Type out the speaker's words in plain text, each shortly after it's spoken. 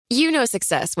You know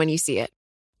success when you see it.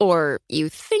 Or you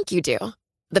think you do.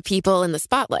 The people in the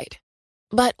spotlight.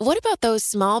 But what about those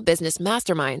small business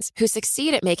masterminds who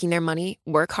succeed at making their money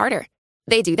work harder?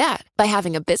 They do that by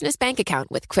having a business bank account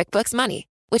with QuickBooks Money,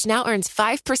 which now earns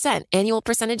 5% annual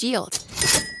percentage yield.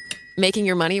 Making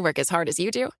your money work as hard as you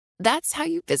do? That's how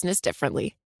you business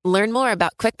differently. Learn more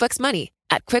about QuickBooks Money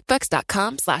at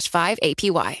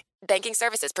quickbooks.com/5APY. Banking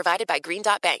services provided by Green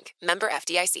Dot Bank. Member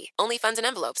FDIC. Only funds and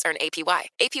envelopes earn APY.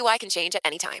 APY can change at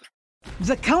any time.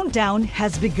 The countdown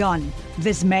has begun.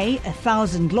 This May,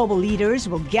 1,000 global leaders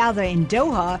will gather in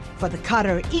Doha for the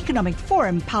Qatar Economic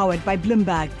Forum powered by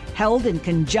Bloomberg, held in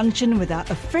conjunction with our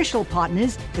official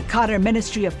partners, the Qatar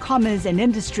Ministry of Commerce and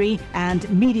Industry and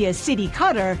Media City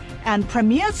Qatar, and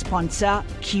premier sponsor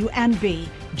QNB.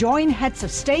 Join heads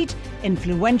of state,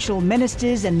 influential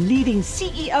ministers, and leading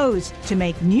CEOs to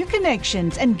make new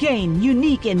connections and gain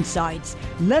unique insights.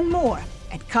 Learn more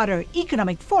at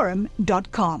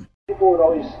QatarEconomicForum.com. People would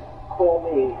always call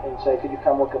me and say, could you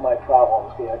come look at my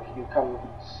problems? Could you come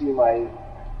see my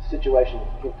situation?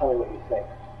 Can you tell me what you think?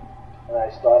 And I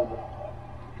started with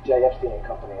J. Epstein and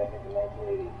Company, I think in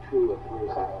 1982 or 3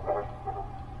 or something.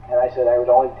 And I said I would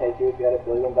only take you if you had $1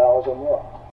 billion or more.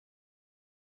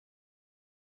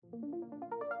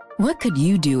 What could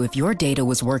you do if your data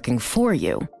was working for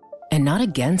you and not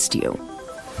against you?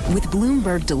 With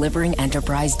Bloomberg delivering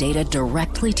enterprise data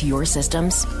directly to your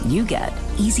systems, you get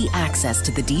easy access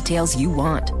to the details you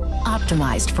want,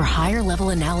 optimized for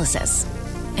higher-level analysis,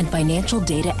 and financial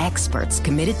data experts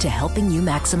committed to helping you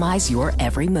maximize your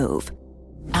every move.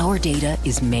 Our data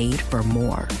is made for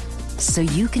more, so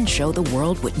you can show the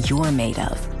world what you're made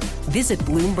of. Visit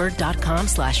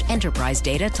Bloomberg.com/enterprise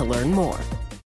data to learn more.